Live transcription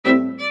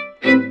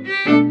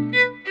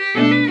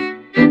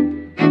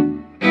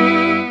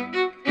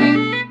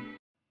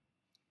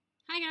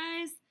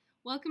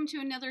welcome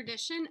to another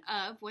edition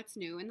of What's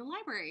New in the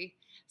Library.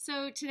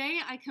 So today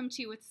I come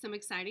to you with some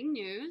exciting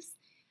news.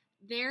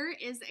 There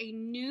is a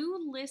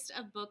new list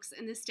of books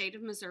in the state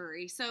of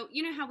Missouri. So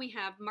you know how we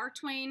have Mark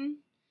Twain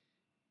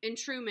and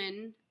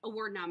Truman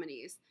Award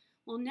nominees.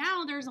 Well,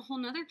 now there's a whole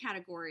nother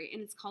category,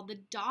 and it's called the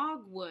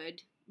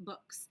Dogwood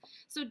books.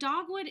 So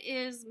dogwood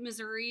is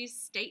Missouri's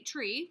state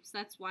tree, so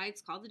that's why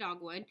it's called the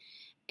dogwood.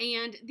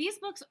 And these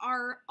books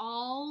are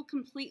all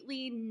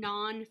completely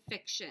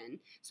nonfiction.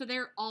 So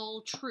they're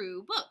all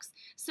true books.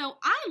 So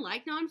I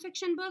like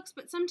nonfiction books,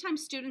 but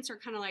sometimes students are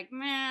kind of like,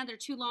 meh, they're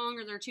too long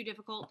or they're too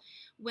difficult.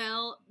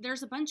 Well,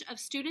 there's a bunch of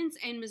students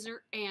and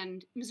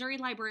Missouri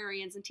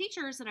librarians and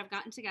teachers that have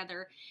gotten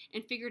together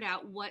and figured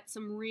out what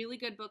some really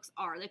good books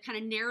are. They've kind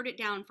of narrowed it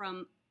down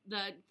from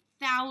the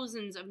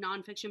thousands of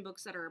nonfiction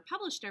books that are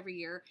published every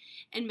year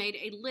and made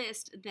a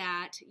list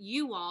that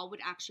you all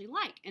would actually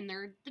like, and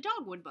they're the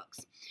Dogwood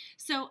books.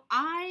 So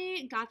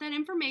I got that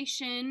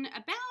information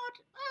about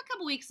a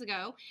couple weeks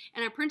ago,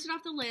 and I printed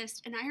off the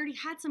list, and I already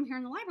had some here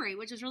in the library,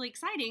 which is really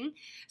exciting.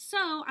 So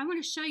I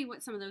want to show you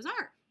what some of those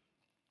are.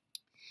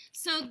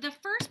 So the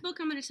first book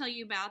I'm going to tell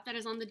you about that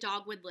is on the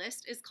Dogwood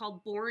list is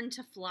called Born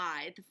to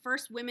Fly, the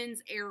first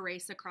women's air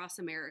race across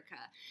America.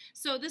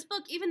 So this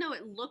book, even though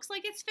it looks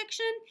like it's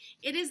fiction,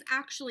 it is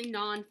actually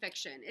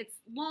nonfiction. It's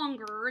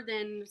longer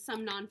than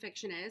some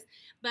nonfiction is,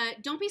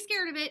 but don't be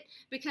scared of it,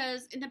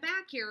 because in the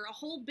back here, a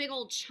whole big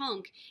old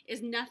chunk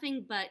is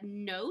nothing but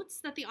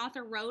notes that the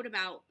author wrote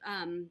about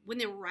when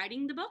they were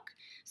writing the book.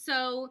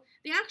 So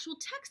the actual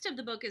text of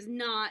the book is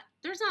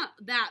there's not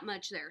that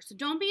much there. So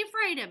don't be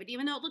afraid of it,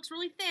 even though it looks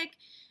really thick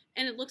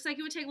and it looks like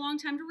it would take a long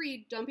time to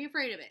read. Don't be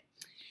afraid of it.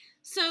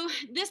 So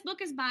this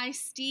book is by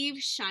Steve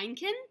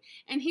Sheinkin,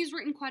 and he's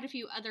written quite a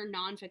few other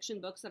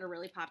nonfiction books that are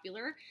really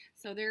popular.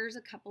 So there's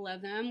a couple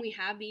of them. We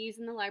have these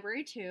in the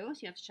library too, so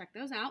you have to check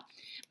those out.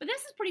 But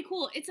this is pretty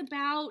cool. It's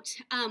about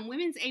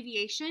women's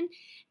aviation.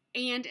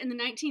 And in the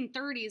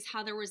 1930s,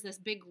 how there was this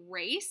big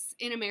race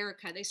in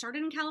America. They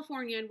started in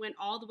California and went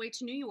all the way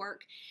to New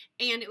York.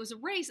 And it was a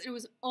race, and it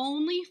was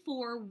only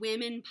for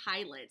women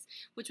pilots,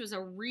 which was a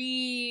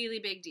really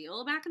big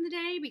deal back in the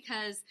day,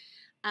 because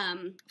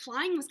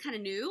flying was kind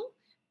of new.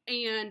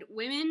 And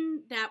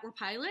women that were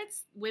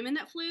pilots, women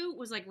that flew,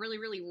 was like really,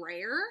 really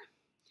rare.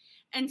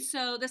 And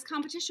so this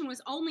competition was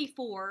only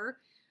for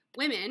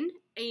women,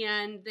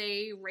 and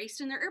they raced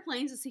in their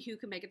airplanes to see who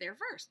could make it there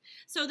first.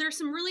 So there's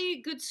some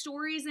really good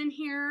stories in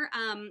here.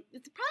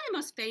 It's probably the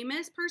most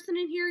famous person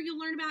in here you'll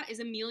learn about is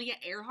Amelia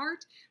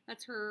Earhart.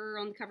 That's her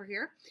on the cover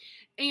here.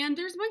 And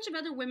there's a bunch of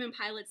other women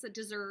pilots that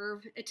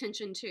deserve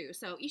attention too.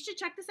 So you should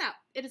check this out.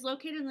 It is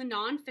located in the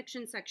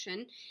nonfiction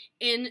section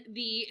in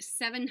the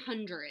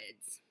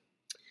 700s.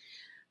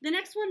 The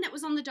next one that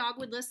was on the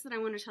Dogwood list that I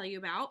want to tell you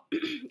about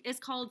is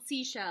called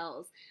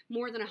Seashells,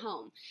 More Than a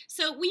Home.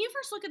 So when you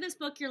first look at this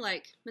book, you're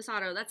like, Miss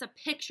Otto, that's a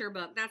picture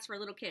book. That's for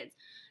little kids.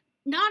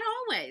 Not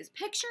always.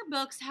 Picture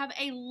books have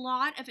a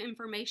lot of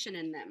information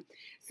in them.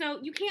 So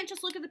you can't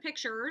just look at the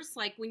pictures.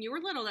 Like when you were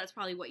little, that's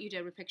probably what you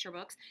did with picture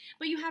books.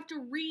 But you have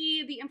to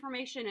read the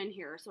information in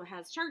here. So it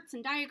has charts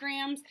and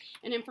diagrams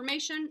and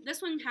information.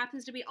 This one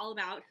happens to be all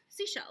about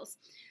seashells.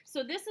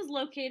 So this is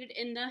located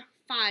in the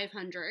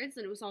 500s,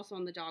 and it was also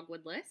on the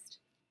Dogwood list.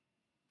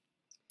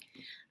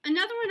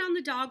 Another one on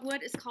the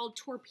Dogwood is called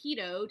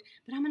Torpedoed,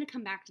 but I'm going to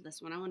come back to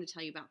this one. I want to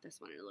tell you about this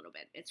one in a little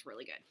bit. It's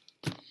really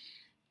good.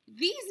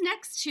 These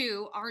next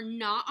two are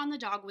not on the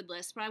Dogwood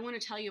list, but I want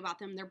to tell you about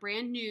them. They're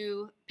brand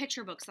new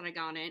picture books that I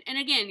got in. And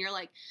again, you're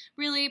like,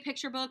 really,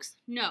 picture books?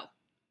 No,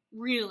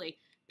 really,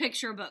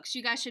 picture books.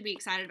 You guys should be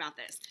excited about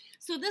this.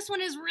 So this one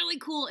is really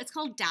cool. It's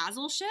called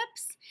Dazzle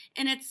Ships,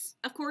 and it's,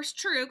 of course,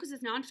 true because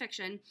it's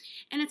nonfiction.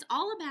 And it's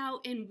all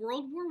about in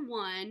World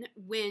War I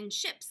when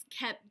ships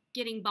kept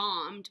getting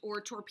bombed or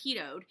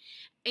torpedoed,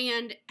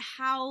 and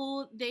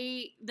how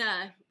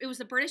it was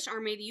the British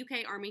Army, the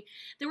UK Army,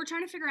 they were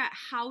trying to figure out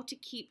how to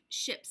keep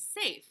ships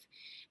safe,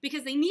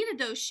 because they needed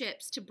those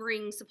ships to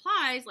bring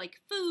supplies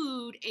like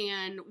food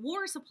and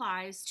war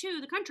supplies to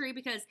the country,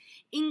 because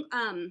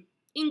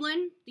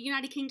England, the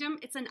United Kingdom,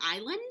 it's an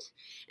island,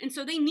 and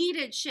so they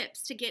needed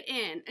ships to get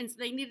in, and so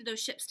they needed those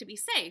ships to be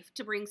safe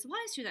to bring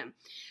supplies to them.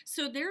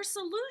 So their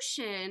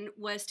solution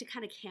was to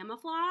kind of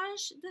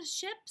camouflage the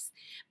ships,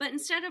 but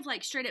instead of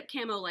like straight up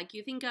camo like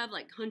you think of,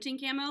 like hunting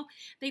camo,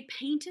 they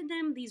painted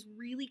them these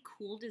really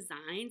cool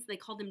designs. They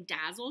called them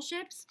dazzle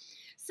ships.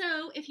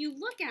 So if you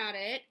look at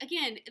it,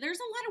 again, there's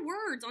a lot of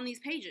words on these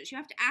pages. You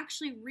have to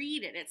actually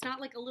read it. It's not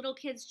like a little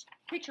kid's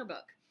picture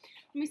book.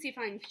 Let me see if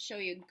I can show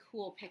you a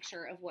cool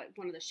picture of what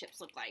one of the ships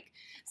looked like.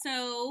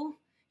 So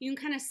you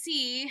can kind of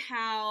see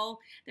how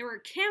they were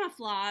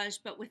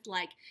camouflaged, but with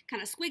like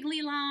kind of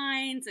squiggly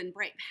lines and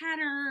bright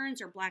patterns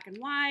or black and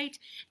white.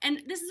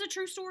 And this is a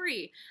true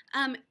story.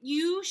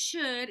 You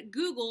should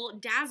Google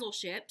dazzle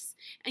ships,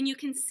 and you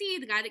can see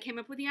the guy that came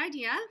up with the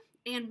idea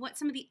and what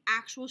some of the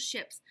actual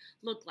ships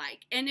look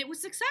like. And it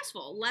was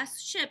successful.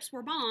 Less ships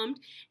were bombed,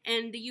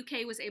 and the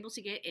UK was able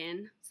to get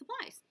in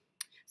supplies.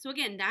 So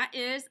again, that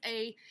is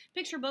a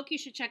picture book you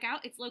should check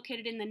out. It's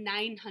located in the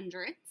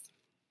 900s.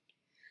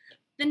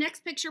 The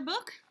next picture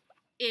book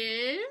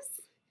is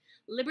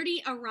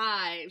Liberty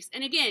Arrives.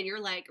 And again,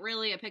 you're like,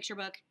 really, a picture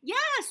book? Yes,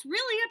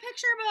 really, a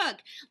picture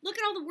book. Look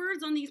at all the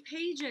words on these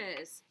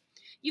pages.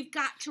 You've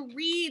got to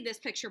read this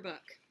picture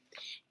book.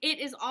 It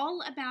is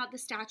all about the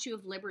Statue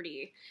of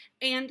Liberty.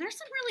 And there's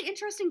some really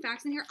interesting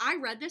facts in here. I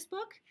read this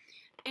book,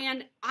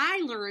 and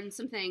I learned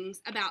some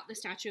things about the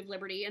Statue of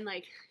Liberty and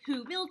like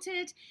who built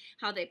it,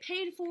 how they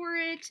paid for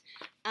it,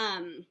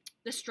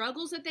 the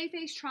struggles that they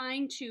faced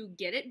trying to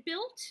get it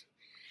built.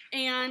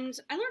 And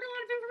I learned a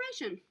lot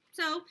of information.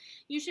 So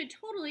you should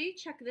totally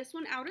check this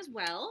one out as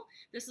well.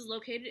 This is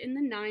located in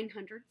the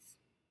 900s.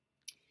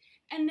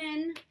 And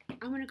then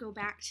I want to go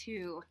back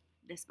to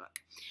this book.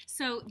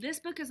 So this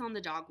book is on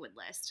the dogwood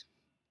list.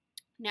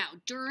 Now,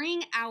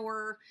 during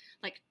our,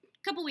 like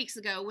a couple weeks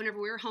ago,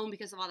 whenever we were home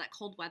because of all that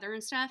cold weather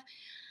and stuff,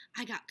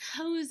 I got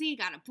cozy,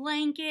 got a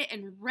blanket,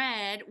 and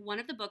read one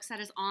of the books that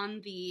is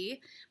on the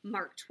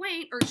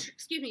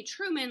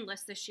Truman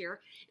list this year.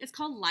 It's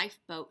called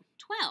Lifeboat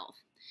 12.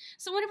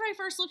 So whenever I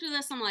first looked at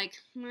this, I'm like,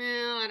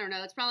 well, I don't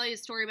know. It's probably a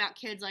story about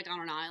kids like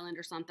on an island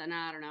or something.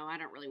 I don't know. I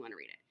don't really want to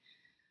read it.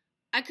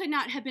 I could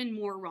not have been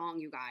more wrong,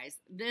 you guys.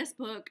 This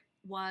book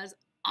was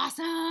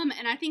awesome,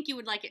 and I think you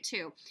would like it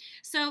too.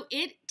 So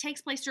it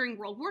takes place during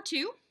World War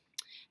II,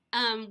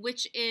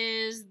 which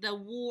is the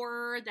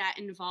war that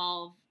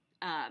involved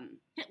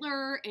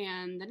Hitler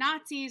and the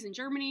Nazis in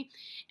Germany.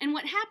 And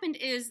what happened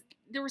is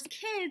there was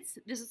kids,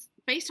 this is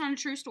based on a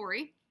true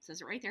story, it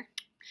says it right there.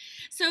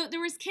 So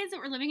there was kids that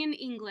were living in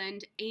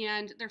England,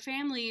 and their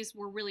families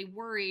were really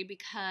worried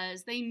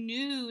because they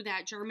knew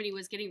that Germany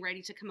was getting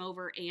ready to come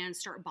over and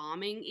start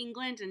bombing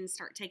England and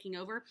start taking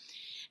over.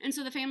 And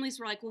so the families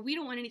were like, well, we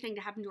don't want anything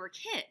to happen to our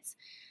kids.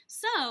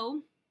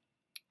 So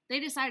they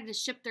decided to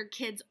ship their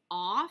kids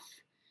off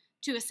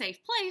to a safe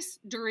place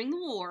during the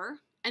war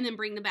and then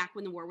bring them back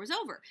when the war was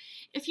over.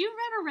 If you've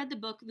ever read the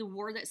book, The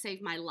War That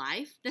Saved My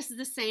Life, this is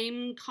the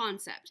same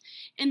concept.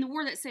 In The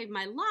War That Saved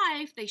My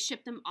Life, they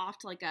shipped them off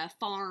to like a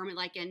farm,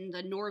 like in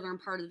the northern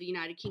part of the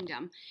United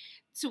Kingdom,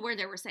 to where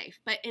they were safe.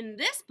 But in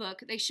this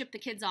book, they shipped the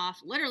kids off,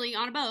 literally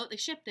on a boat, they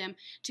shipped them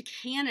to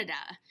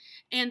Canada.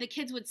 And the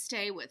kids would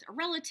stay with a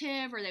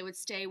relative, or they would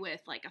stay with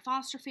like a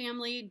foster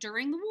family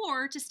during the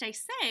war to stay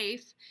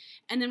safe,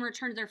 and then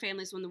return to their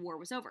families when the war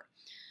was over.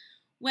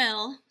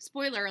 Well,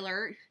 spoiler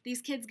alert, these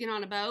kids get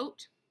on a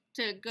boat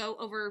to go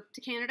over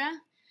to Canada,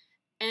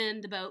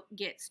 and the boat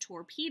gets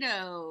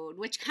torpedoed,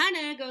 which kind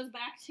of goes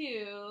back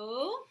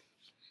to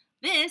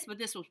this, but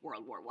this was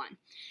World War I.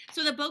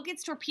 So the boat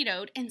gets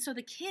torpedoed, and so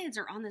the kids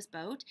are on this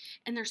boat,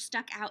 and they're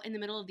stuck out in the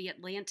middle of the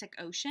Atlantic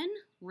Ocean,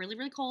 really,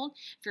 really cold.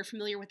 If you're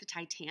familiar with the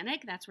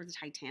Titanic, that's where the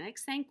Titanic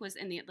sank, was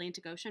in the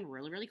Atlantic Ocean,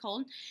 really, really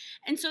cold.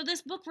 And so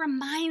this book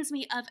reminds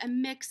me of a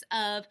mix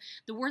of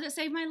The War That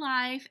Saved My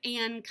Life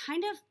and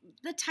kind of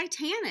the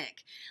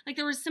Titanic. Like,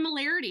 there were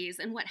similarities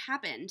in what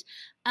happened.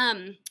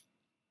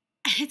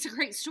 It's a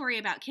great story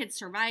about kids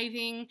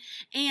surviving,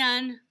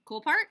 and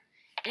cool part,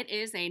 it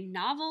is a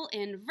novel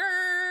in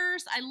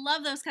verse. I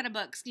love those kind of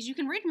books because you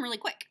can read them really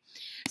quick.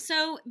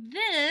 So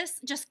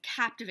this just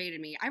captivated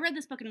me. I read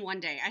this book in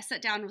one day. I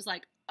sat down and was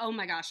like, oh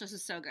my gosh, this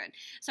is so good.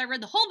 So I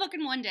read the whole book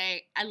in one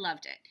day. I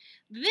loved it.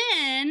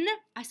 Then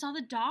I saw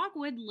the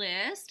dogwood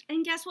list,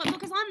 and guess what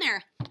book is on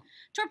there?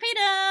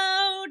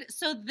 Torpedoed.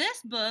 So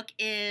this book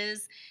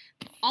is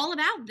all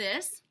about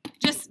this.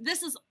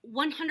 This is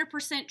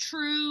 100%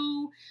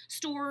 true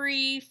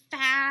story,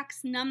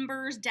 facts,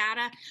 numbers,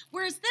 data.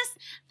 Whereas this,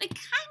 they kind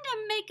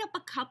of make up a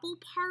couple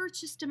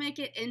parts just to make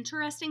it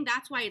interesting.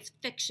 That's why it's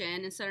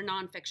fiction instead of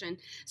nonfiction.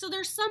 So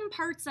there's some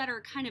parts that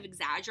are kind of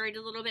exaggerated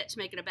a little bit to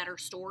make it a better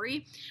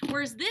story.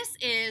 Whereas this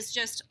is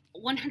just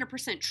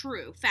 100%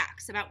 true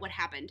facts about what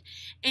happened.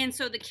 And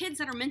so the kids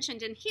that are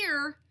mentioned in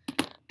here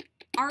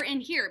are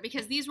in here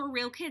because these were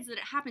real kids that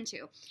it happened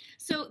to.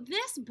 So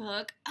this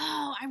book,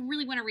 oh, I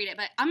really want to read it,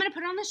 but I'm going to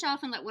put it on the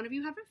shelf and let one of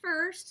you have it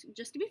first,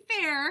 just to be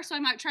fair, so I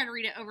might try to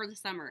read it over the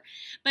summer.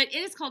 But it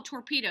is called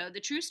Torpedo,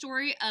 the true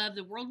story of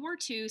the World War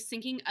II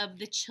sinking of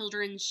the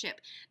children's ship.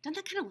 Doesn't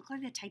that kind of look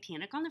like the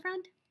Titanic on the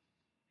front?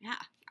 Yeah,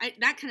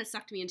 that kind of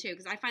sucked me in too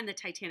because I find the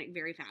Titanic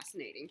very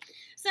fascinating.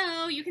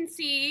 So you can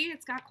see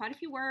it's got quite a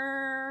few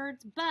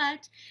words,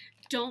 but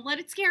don't let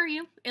it scare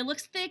you. It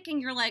looks thick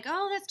and you're like,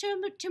 oh, that's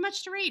too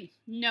much to read.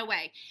 No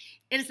way.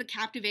 It is a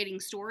captivating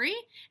story,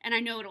 and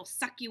I know it'll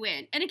suck you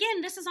in. And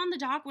again, this is on the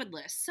dogwood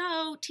list.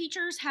 So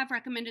teachers have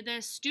recommended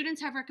this.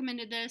 Students have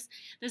recommended this.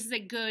 This is a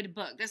good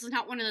book. This is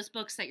not one of those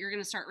books that you're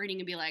going to start reading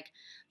and be like,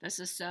 this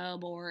is so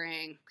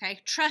boring.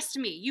 Okay? Trust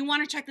me. You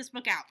want to check this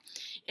book out.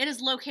 It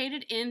is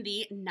located in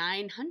the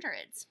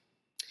 900s.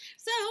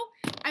 So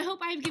I hope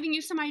I've given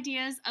you some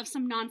ideas of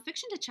some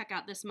nonfiction to check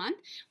out this month,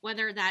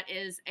 whether that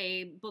is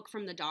a book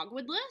from the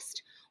dogwood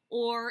list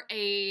or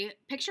a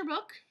picture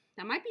book.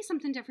 That might be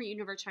something different you've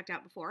never checked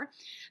out before.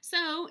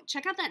 So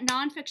check out that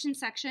nonfiction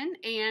section,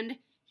 and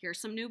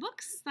here's some new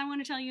books I want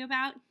to tell you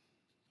about.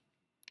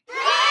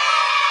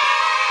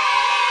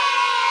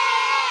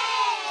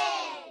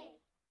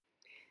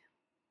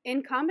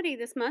 In comedy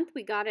this month,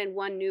 we got in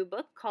one new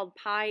book called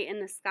Pie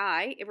in the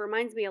Sky. It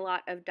reminds me a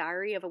lot of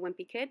Diary of a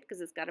Wimpy Kid because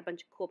it's got a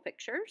bunch of cool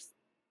pictures.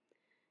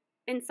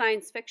 In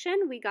science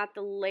fiction, we got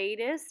the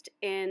latest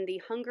in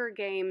the Hunger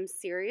Games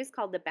series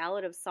called The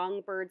Ballad of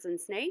Songbirds and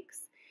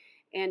Snakes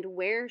and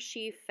Where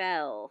She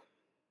Fell.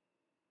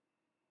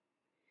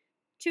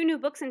 Two new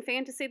books in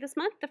fantasy this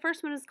month. The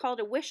first one is called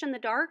A Wish in the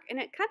Dark, and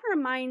it kind of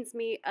reminds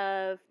me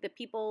of the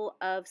people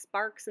of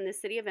Sparks in the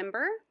City of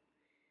Ember,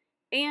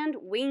 and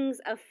Wings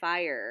of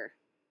Fire.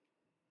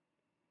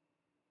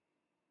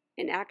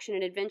 In action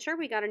and adventure,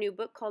 we got a new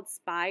book called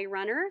Spy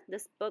Runner.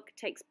 This book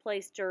takes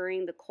place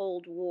during the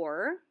Cold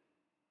War.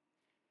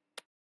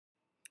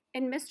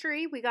 In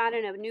mystery, we got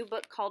in a new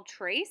book called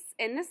Trace,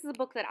 and this is a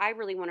book that I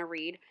really want to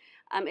read.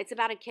 It's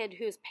about a kid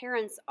whose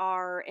parents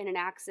are in an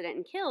accident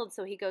and killed,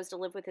 so he goes to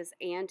live with his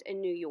aunt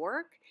in New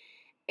York.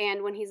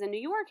 And when he's in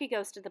New York, he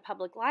goes to the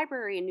public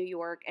library in New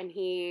York, and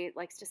he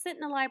likes to sit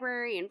in the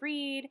library and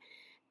read.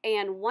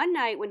 And one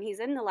night when he's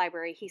in the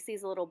library, he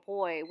sees a little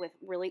boy with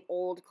really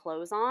old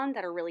clothes on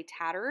that are really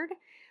tattered,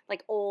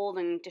 like old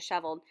and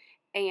disheveled.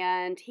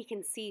 And he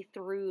can see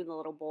through the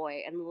little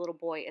boy, and the little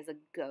boy is a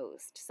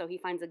ghost. So he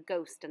finds a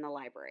ghost in the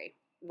library,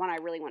 one I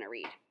really want to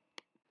read.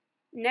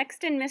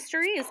 Next in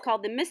mystery is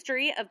called The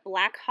Mystery of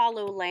Black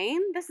Hollow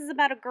Lane. This is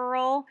about a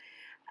girl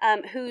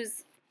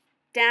whose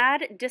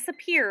dad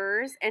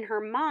disappears, and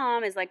her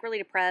mom is like really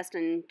depressed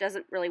and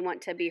doesn't really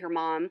want to be her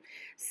mom.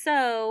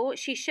 So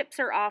she ships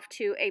her off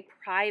to a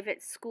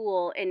private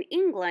school in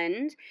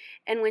England,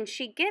 and when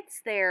she gets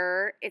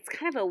there, it's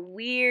kind of a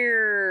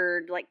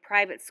weird like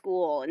private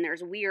school, and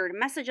there's weird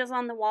messages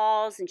on the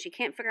walls, and she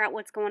can't figure out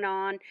what's going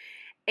on.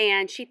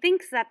 And she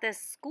thinks that this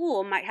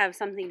school might have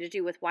something to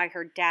do with why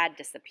her dad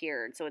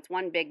disappeared. So it's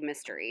one big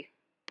mystery.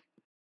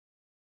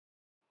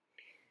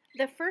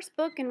 The first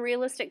book in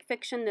realistic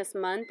fiction this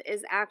month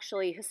is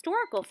actually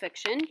historical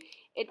fiction.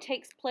 It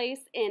takes place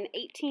in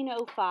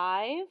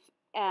 1805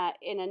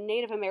 in a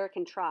Native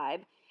American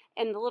tribe.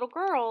 And the little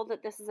girl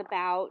that this is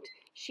about,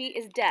 she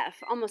is deaf.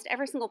 Almost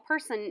every single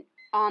person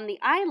on the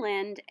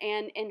island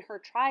and in her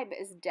tribe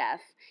is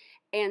deaf.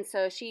 And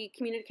so she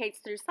communicates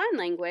through sign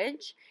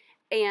language.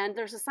 And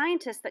there's a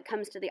scientist that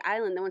comes to the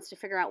island that wants to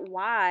figure out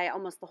why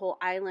almost the whole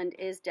island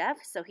is deaf.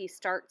 So he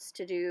starts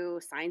to do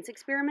science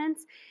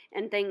experiments,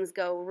 and things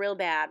go real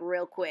bad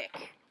real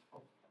quick.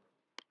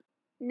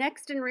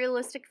 Next in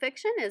realistic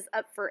fiction is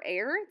Up for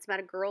Air. It's about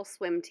a girls'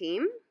 swim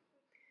team.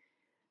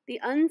 The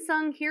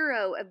Unsung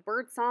Hero of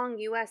Birdsong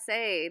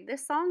USA.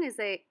 This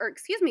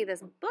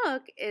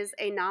book is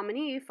a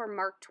nominee for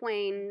Mark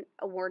Twain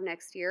Award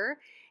next year,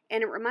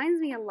 and it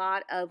reminds me a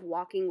lot of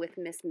Walking with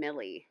Miss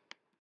Millie.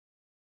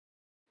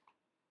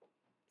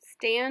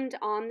 Stand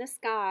on the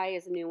Sky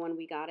is a new one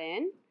we got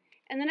in.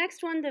 And the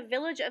next one, The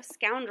Village of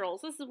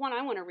Scoundrels. This is one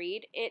I want to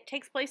read. It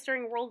takes place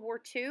during World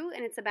War II,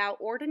 and it's about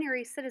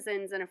ordinary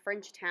citizens in a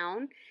French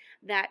town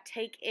that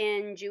take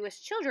in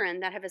Jewish children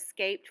that have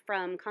escaped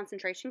from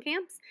concentration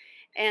camps.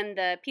 And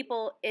the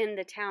people in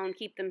the town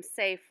keep them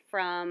safe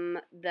from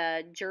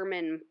the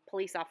German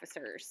police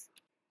officers.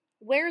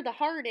 Where the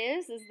Heart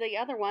is the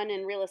other one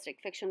in realistic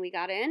fiction we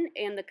got in.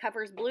 And the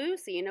cover's blue,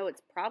 so you know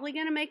it's probably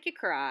going to make you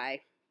cry.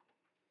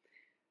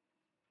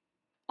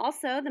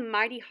 Also, The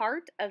Mighty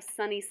Heart of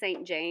Sunny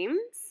St.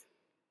 James,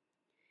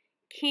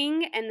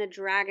 King and the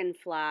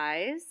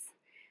Dragonflies,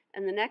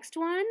 and the next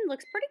one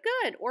looks pretty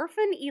good,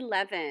 Orphan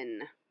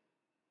 11.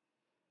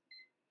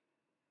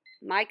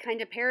 My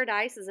Kind of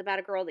Paradise is about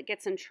a girl that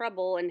gets in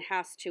trouble and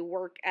has to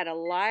work at a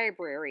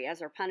library as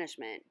her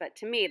punishment, but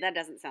to me that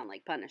doesn't sound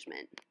like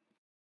punishment.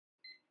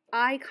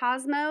 I,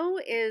 Cosmo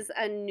is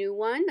a new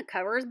one. The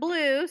cover is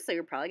blue, so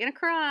you're probably going to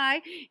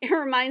cry. It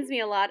reminds me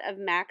a lot of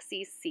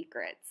Maxie's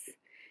Secrets.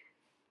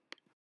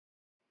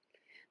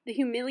 The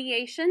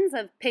Humiliations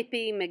of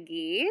Pippi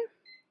McGee.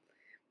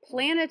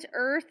 Planet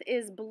Earth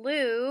is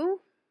blue.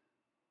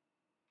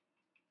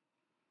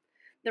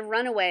 The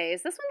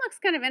Runaways. This one looks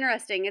kind of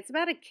interesting. It's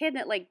about a kid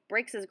that like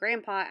breaks his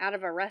grandpa out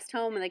of a rest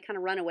home and they kind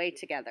of run away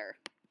together.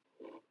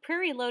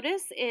 Prairie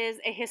Lotus is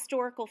a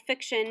historical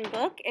fiction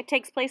book. It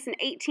takes place in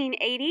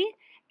 1880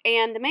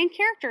 and the main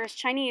character is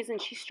Chinese and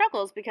she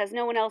struggles because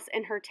no one else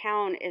in her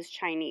town is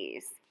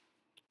Chinese.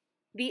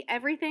 The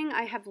Everything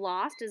I Have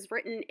Lost is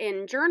written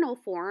in journal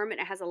form and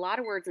it has a lot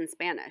of words in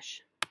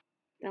Spanish.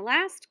 The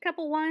last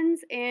couple ones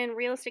in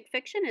realistic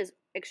fiction is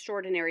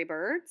Extraordinary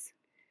Birds,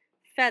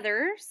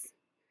 Feathers,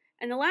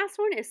 and the last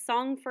one is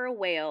Song for a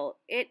Whale.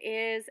 It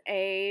is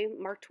a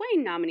Mark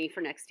Twain nominee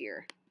for next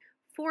year.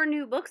 4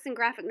 new books and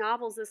graphic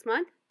novels this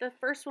month. The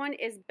first one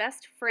is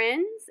Best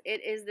Friends.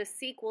 It is the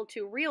sequel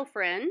to Real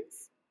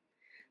Friends.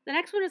 The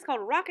next one is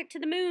called Rocket to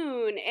the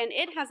Moon, and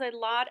it has a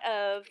lot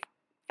of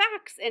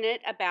facts in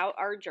it about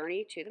our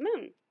journey to the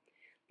moon.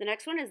 The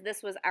next one is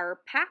This Was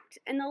Our Pact,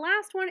 and the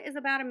last one is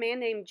about a man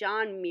named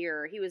John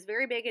Muir. He was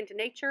very big into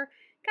nature.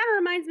 Kind of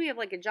reminds me of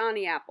like a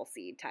Johnny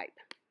Appleseed type.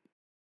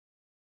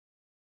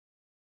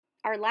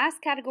 Our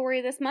last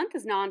category this month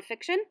is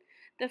nonfiction.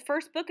 The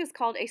first book is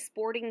called A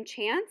Sporting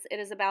Chance.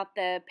 It is about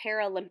the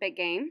Paralympic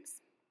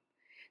Games.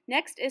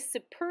 Next is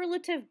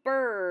superlative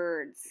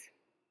birds.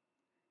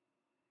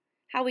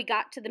 How we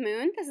got to the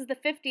moon. This is the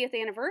 50th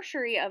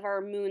anniversary of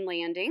our moon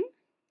landing.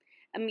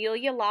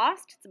 Amelia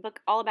Lost. It's a book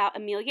all about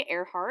Amelia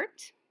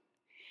Earhart.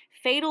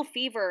 Fatal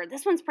Fever.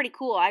 This one's pretty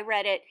cool. I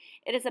read it.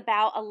 It is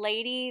about a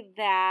lady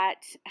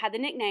that had the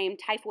nickname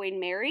Typhoid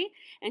Mary,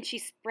 and she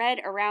spread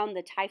around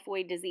the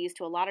typhoid disease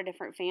to a lot of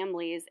different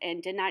families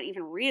and did not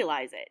even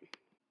realize it.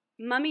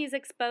 Mummies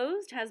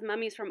Exposed has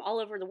mummies from all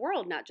over the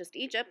world, not just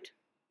Egypt.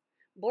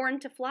 Born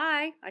to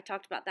Fly, I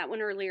talked about that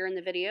one earlier in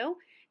the video,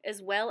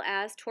 as well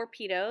as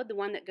Torpedo, the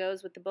one that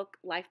goes with the book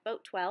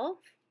Lifeboat 12.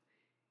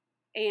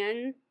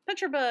 And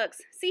picture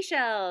books,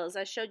 Seashells,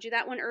 I showed you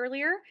that one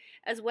earlier,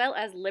 as well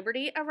as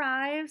Liberty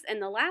Arrives,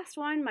 and the last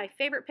one, my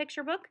favorite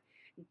picture book,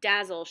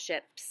 Dazzle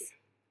Ships.